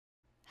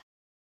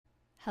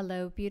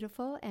Hello,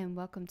 beautiful, and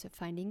welcome to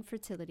Finding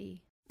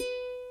Fertility.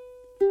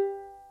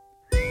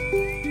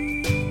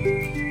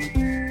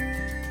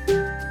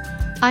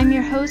 I'm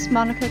your host,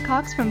 Monica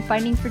Cox from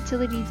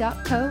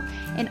FindingFertility.co,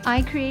 and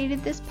I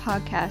created this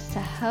podcast to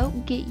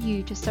help get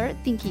you to start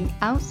thinking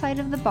outside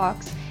of the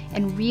box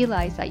and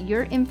realize that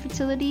your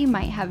infertility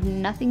might have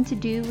nothing to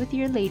do with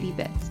your lady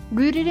bits.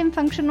 Rooted in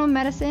functional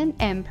medicine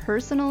and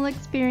personal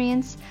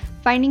experience,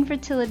 Finding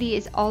Fertility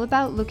is all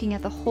about looking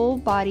at the whole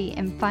body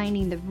and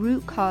finding the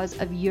root cause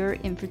of your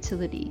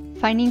infertility.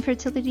 Finding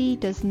Fertility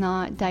does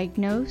not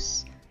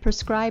diagnose,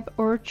 prescribe,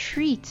 or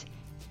treat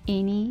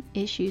any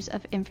issues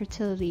of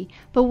infertility,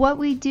 but what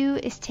we do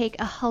is take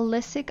a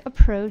holistic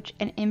approach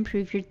and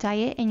improve your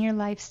diet and your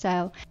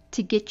lifestyle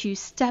to get you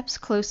steps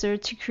closer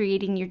to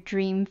creating your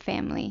dream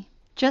family.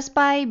 Just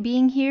by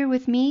being here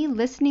with me,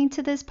 listening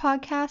to this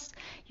podcast,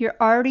 you're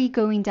already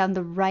going down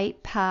the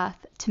right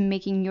path to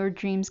making your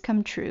dreams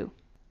come true.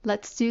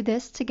 Let's do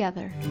this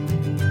together.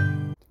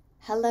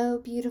 Hello,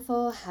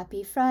 beautiful.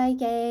 Happy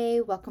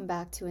Friday. Welcome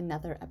back to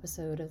another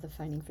episode of the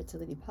Finding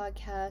Fertility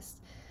podcast.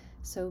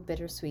 So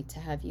bittersweet to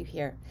have you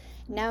here.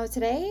 Now,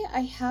 today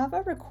I have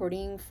a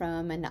recording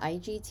from an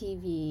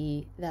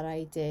IGTV that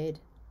I did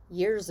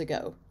years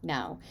ago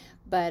now,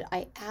 but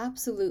I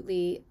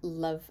absolutely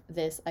love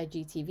this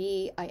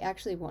IGTV. I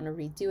actually want to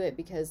redo it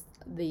because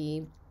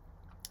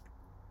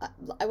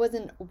I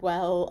wasn't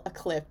well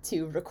equipped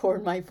to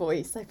record my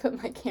voice. I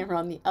put my camera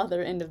on the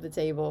other end of the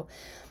table.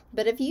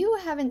 But if you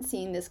haven't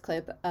seen this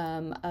clip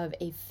of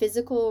a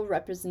physical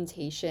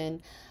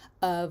representation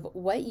of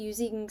what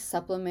using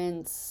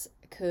supplements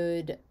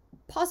could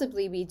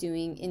possibly be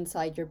doing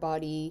inside your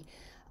body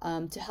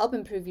to help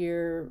improve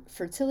your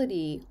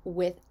fertility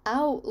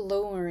without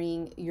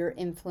lowering your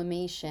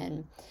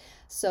inflammation.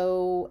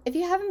 So if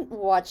you haven't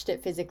watched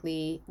it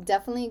physically,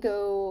 definitely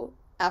go,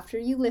 after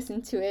you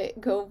listen to it,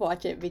 go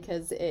watch it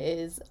because it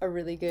is a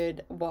really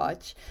good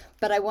watch.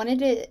 But I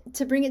wanted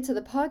to bring it to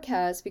the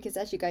podcast because,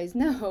 as you guys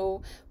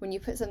know, when you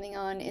put something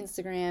on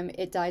Instagram,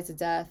 it dies a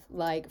death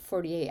like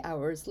 48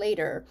 hours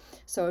later.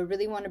 So I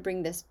really want to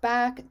bring this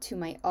back to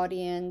my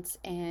audience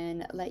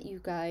and let you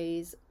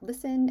guys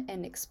listen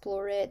and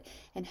explore it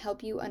and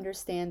help you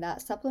understand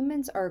that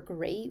supplements are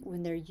great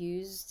when they're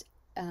used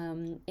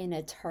in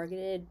a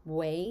targeted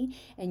way,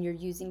 and you're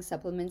using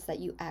supplements that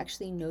you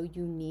actually know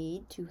you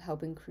need to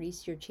help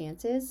increase your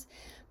chances.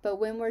 But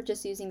when we're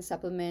just using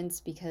supplements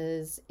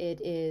because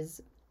it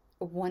is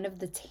one of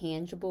the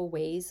tangible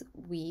ways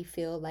we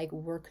feel like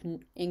we're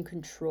in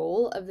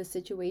control of the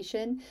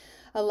situation,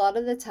 a lot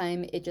of the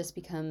time it just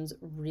becomes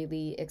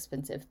really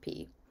expensive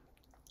pee.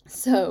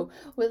 So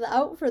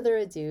without further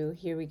ado,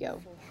 here we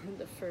go. For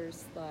the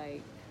first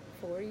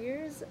 4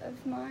 years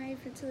of my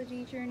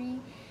fertility journey,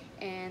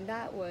 and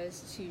that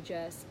was to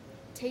just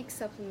take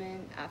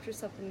supplement after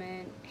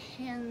supplement,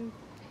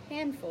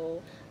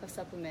 handful of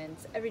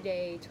supplements every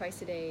day,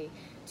 twice a day,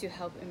 to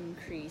help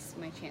increase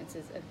my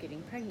chances of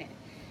getting pregnant.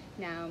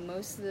 Now,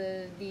 most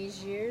of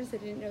these years, I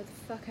didn't know what the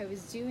fuck I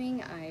was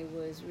doing. I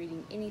was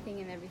reading anything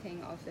and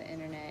everything off the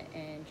internet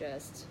and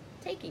just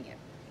taking it.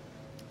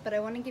 But I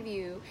want to give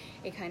you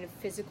a kind of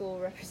physical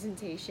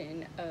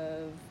representation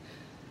of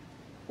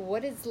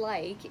what it's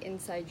like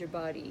inside your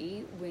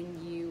body when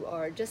you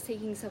are just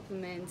taking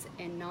supplements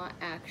and not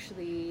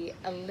actually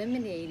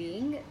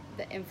eliminating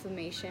the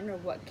inflammation or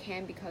what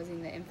can be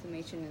causing the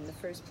inflammation in the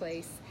first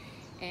place,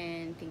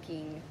 and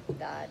thinking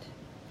that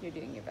you're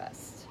doing your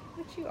best,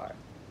 which you are.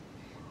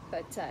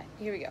 But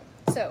here we go.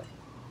 So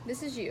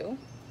this is you,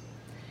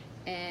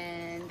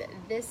 and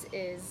this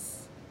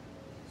is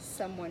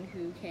someone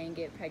who can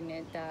get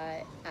pregnant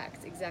that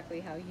acts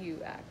exactly how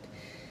you act.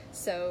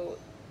 So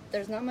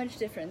there's not much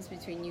difference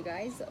between you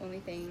guys. The only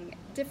thing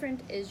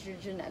different is your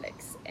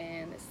genetics,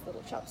 and this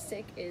little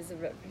chopstick is a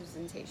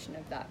representation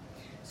of that.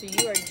 So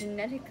you are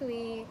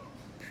genetically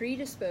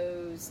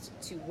predisposed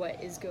to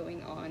what is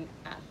going on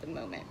at the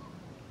moment.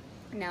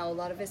 Now, a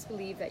lot of us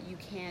believe that you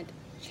can't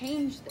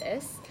change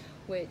this,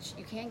 which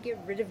you can't get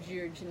rid of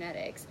your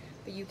genetics,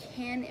 but you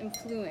can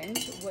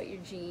influence what your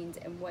genes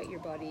and what your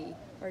body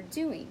are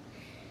doing.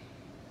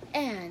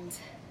 And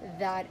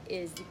that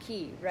is the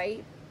key,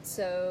 right?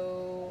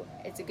 So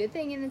it's a good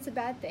thing and it's a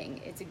bad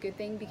thing. It's a good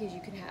thing because you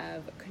can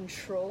have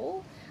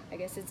control. I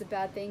guess it's a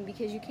bad thing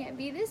because you can't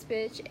be this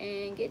bitch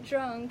and get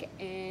drunk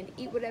and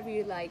eat whatever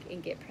you like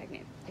and get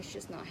pregnant. It's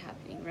just not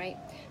happening, right?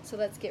 So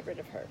let's get rid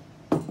of her.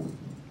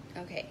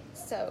 Okay,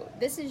 so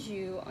this is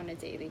you on a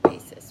daily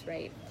basis,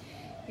 right?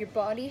 Your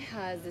body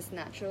has this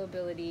natural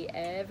ability,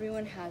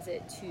 everyone has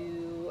it,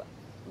 to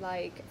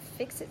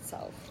fix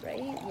itself, right?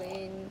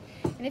 And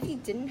if you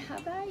didn't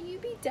have that,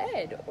 you'd be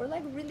dead or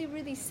really,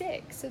 really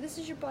sick. So this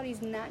is your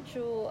body's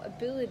natural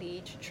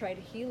ability to try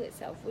to heal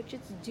itself, which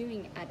it's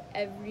doing at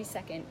every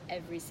second,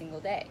 every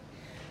single day.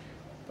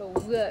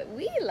 But what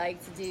we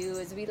like to do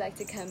is we like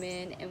to come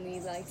in and we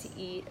like to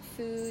eat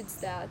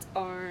foods that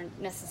aren't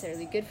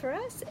necessarily good for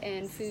us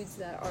and foods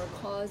that are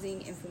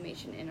causing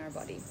inflammation in our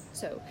body.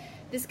 So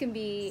this can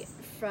be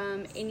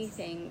from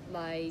anything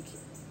like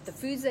the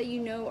foods that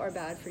you know are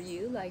bad for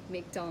you, like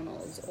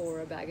McDonald's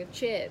or a bag of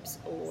chips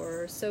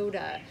or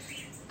soda,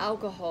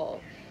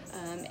 alcohol.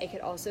 It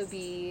could also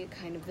be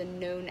kind of the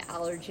known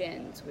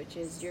allergens, which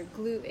is your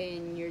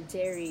gluten, your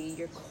dairy,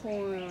 your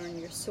corn,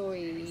 your soy,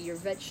 your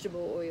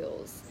vegetable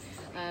oils.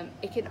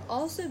 It can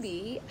also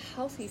be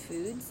healthy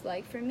foods,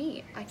 like for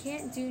me, I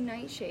can't do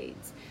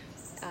nightshades.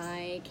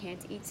 I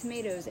can't eat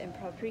tomatoes and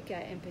paprika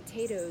and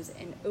potatoes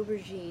and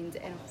aubergines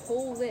and a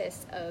whole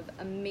list of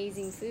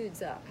amazing foods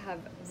that have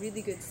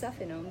really good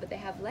stuff in them, but they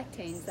have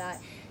lectins that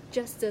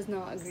just does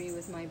not agree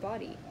with my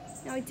body.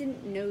 Now, I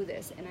didn't know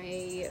this, and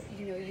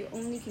you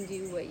only can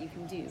do what you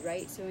can do,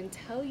 right? So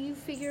until you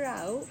figure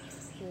out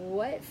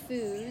what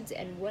foods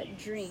and what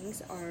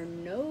drinks are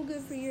no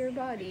good for your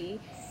body,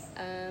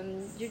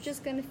 you're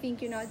just gonna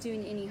think you're not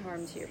doing any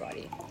harm to your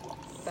body.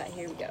 But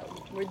here we go.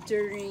 We're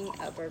dirtying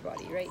up our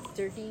body, right?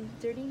 Dirtying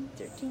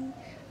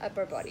up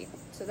our body.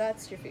 So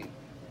that's your food.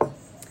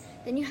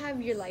 Then you have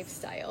your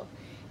lifestyle.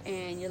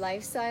 And your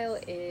lifestyle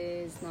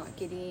is not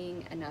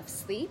getting enough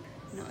sleep,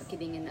 not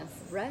getting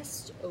enough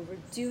rest,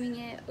 overdoing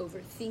it,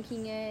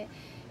 overthinking it,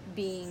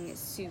 being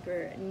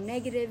super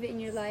negative in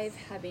your life,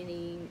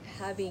 having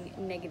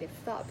negative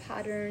thought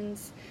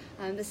patterns.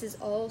 This is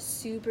all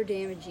super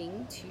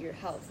damaging to your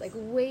health, like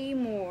way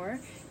more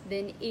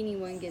than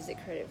anyone gives it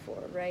credit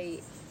for,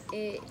 right?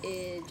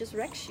 It just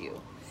wrecks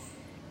you,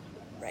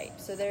 right?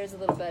 So there's a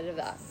little bit of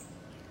that.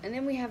 And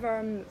then we have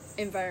our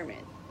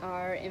environment.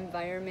 Our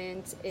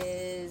environment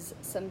is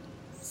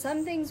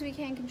some things we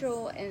can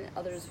control and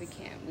others we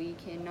can't. We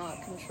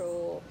cannot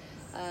control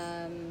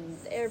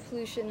the air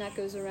pollution that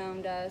goes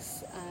around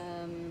us,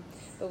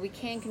 but we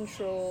can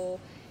control,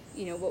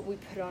 what we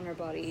put on our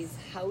bodies,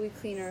 how we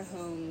clean our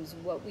homes,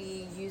 what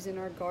we use in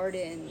our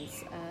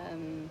gardens.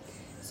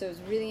 So it's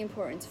really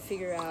important to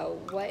figure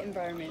out what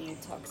environmental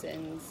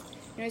toxins.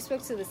 I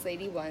spoke to this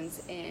lady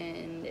once,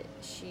 and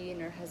she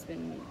and her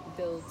husband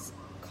built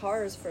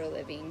cars for a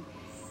living,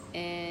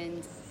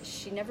 and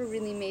she never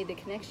really made the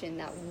connection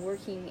that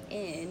working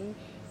in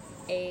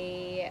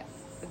a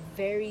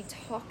very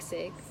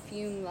toxic,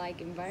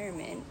 fume-like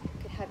environment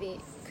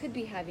could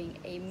be having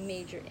a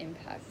major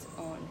impact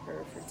on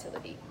her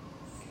fertility.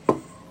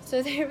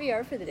 So there we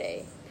are for the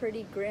day.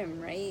 Pretty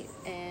grim, right?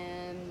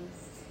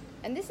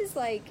 And this is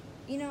like,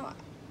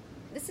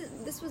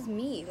 this was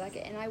me,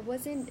 and I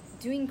wasn't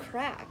doing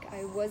crack.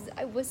 I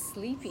was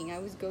sleeping. I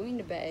was going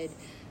to bed.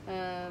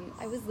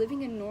 I was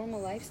living a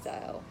normal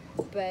lifestyle,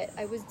 but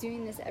I was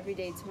doing this every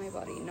day to my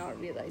body, not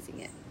realizing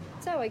it.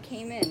 So I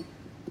came in,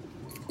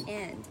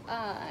 and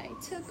I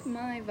took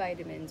my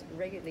vitamins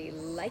regularly,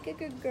 like a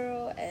good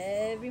girl,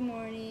 every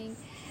morning,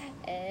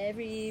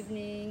 every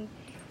evening,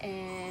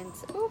 and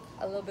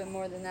a little bit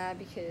more than that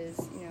because,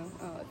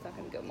 it's not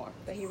going to go more.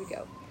 But here we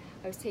go.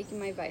 I was taking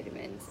my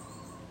vitamins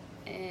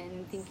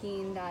and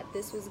thinking that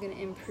this was going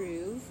to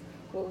improve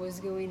what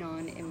was going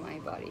on in my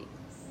body.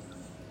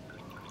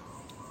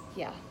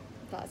 Yeah,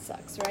 that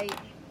sucks, right?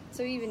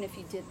 So even if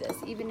you did this,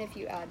 even if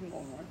you add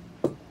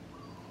more,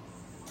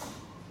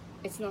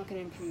 it's not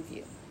going to improve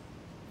you.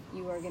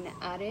 You are going to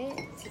add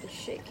it to the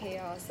shit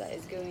chaos that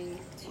is going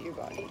to your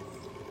body.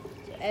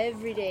 So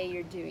every day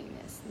you're doing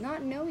this,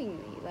 not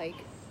knowingly.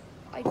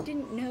 I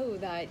didn't know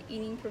that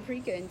eating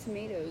paprika and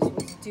tomatoes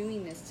was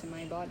doing this to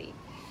my body.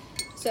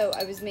 So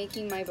I was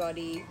making my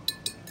body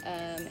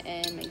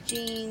and my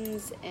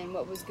genes and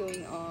what was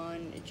going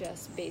on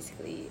just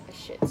basically a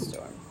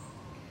shitstorm.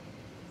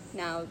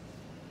 Now,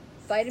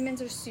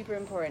 vitamins are super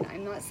important.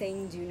 I'm not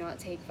saying do not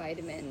take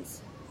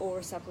vitamins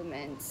or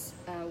supplements.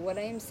 What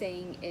I am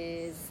saying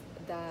is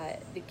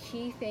that the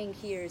key thing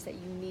here is that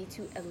you need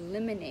to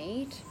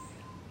eliminate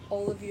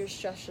all of your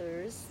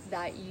stressors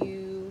that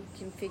you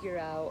can figure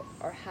out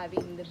are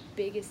having the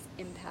biggest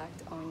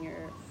impact on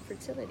your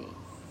fertility.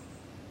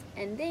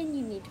 And then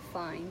you need to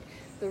find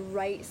the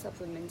right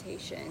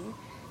supplementation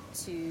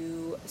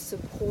to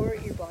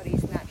support your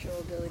body's natural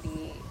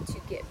ability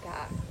to get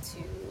back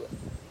to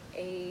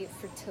a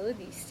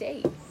fertility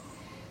state.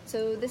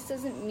 So this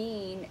doesn't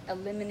mean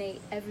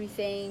eliminate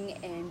everything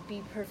and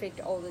be perfect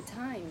all the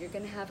time. You're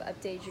going to have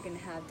up days, you're going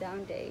to have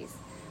down days.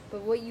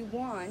 But what you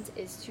want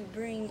is to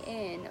bring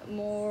in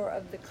more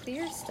of the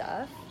clear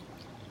stuff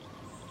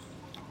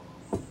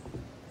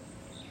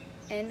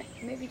and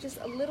maybe just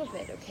a little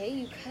bit, okay?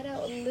 You cut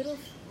out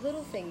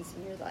little things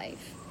in your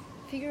life.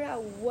 Figure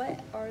out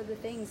what are the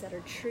things that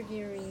are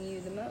triggering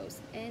you the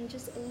most and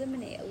just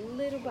eliminate a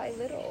little by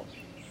little.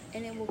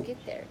 And it will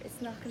get there.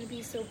 It's not going to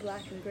be so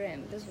black and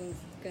grim. This one's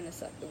going to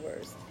suck the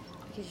worst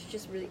because you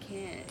just really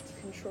can't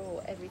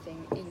control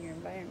everything in your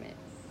environment.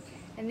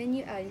 And then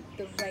you add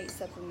the right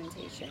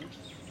supplementation.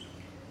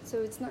 So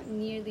it's not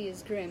nearly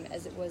as grim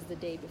as it was the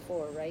day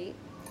before, right?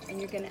 And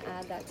you're going to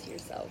add that to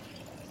yourself.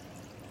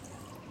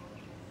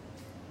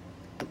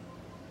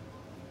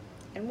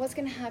 And what's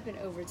going to happen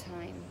over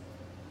time?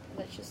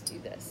 Let's just do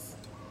this.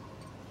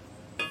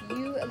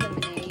 You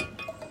eliminate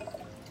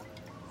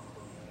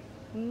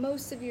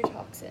most of your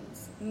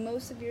toxins,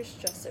 most of your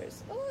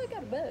stressors. Oh, I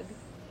got a bug.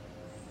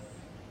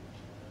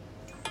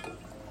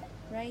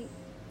 Right?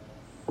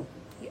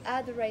 You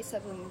add the right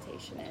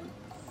supplementation in,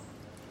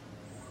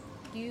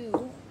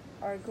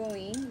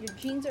 your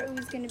genes are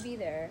always going to be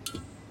there,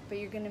 but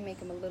you're going to make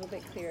them a little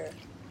bit clearer.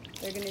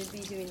 They're going to be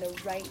doing the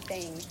right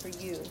thing for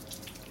you.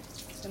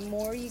 The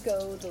more you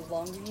go, the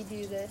longer you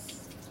do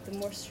this, the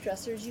more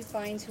stressors you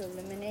find to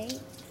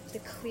eliminate, the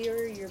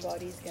clearer your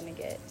body's going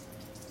to get.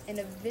 And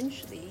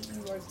eventually,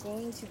 you are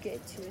going to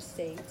get to a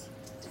state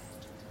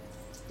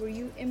where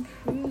you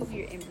improve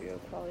your embryo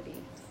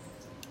quality.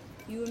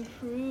 You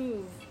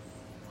improve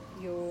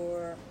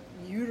your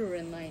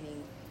uterine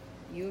lining.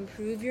 You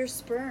improve your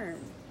sperm.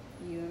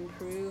 You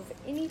improve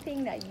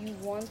anything that you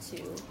want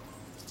to.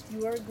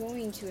 You are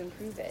going to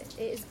improve it.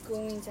 It is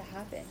going to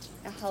happen.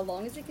 Now, how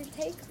long is it going to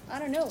take? I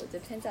don't know. It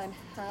depends on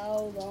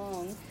how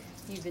long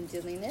you've been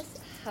doing this,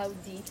 how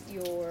deep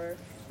your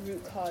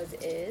root cause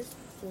is,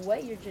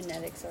 what your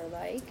genetics are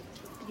like.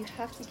 You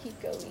have to keep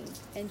going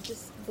and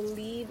just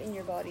believe in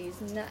your body's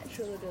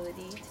natural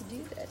ability to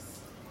do this.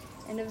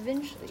 And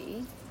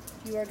eventually,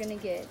 you are going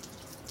to get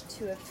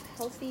to a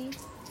healthy,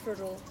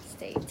 fertile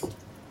state.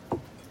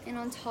 And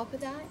on top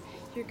of that,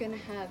 you're going to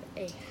have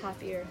a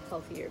happier,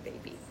 healthier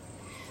baby.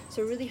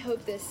 So I really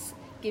hope this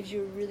gives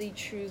you a really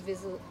true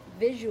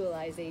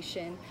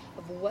visualization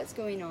of what's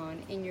going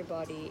on in your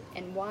body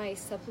and why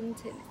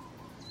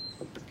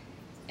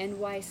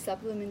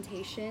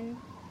supplementation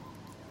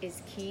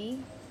is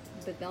key,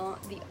 but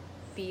not the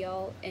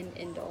be-all and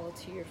end-all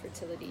to your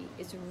fertility.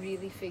 It's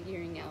really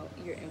figuring out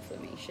your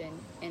inflammation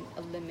and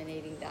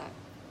eliminating that.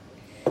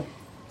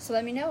 So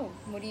let me know,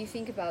 what do you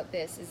think about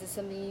this? Is this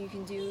something you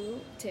can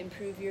do to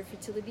improve your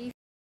fertility?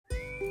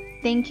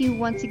 Thank you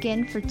once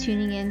again for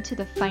tuning in to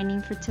the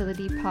Finding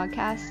Fertility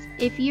podcast.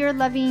 If you're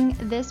loving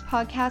this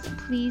podcast,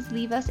 please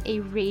leave us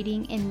a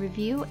rating and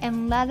review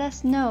and let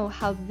us know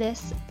how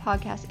this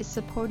podcast is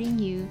supporting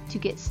you to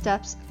get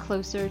steps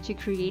closer to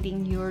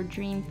creating your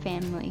dream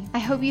family. I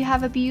hope you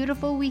have a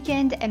beautiful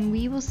weekend, and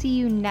we will see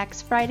you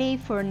next Friday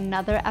for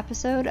another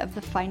episode of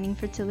the Finding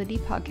Fertility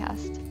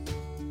podcast.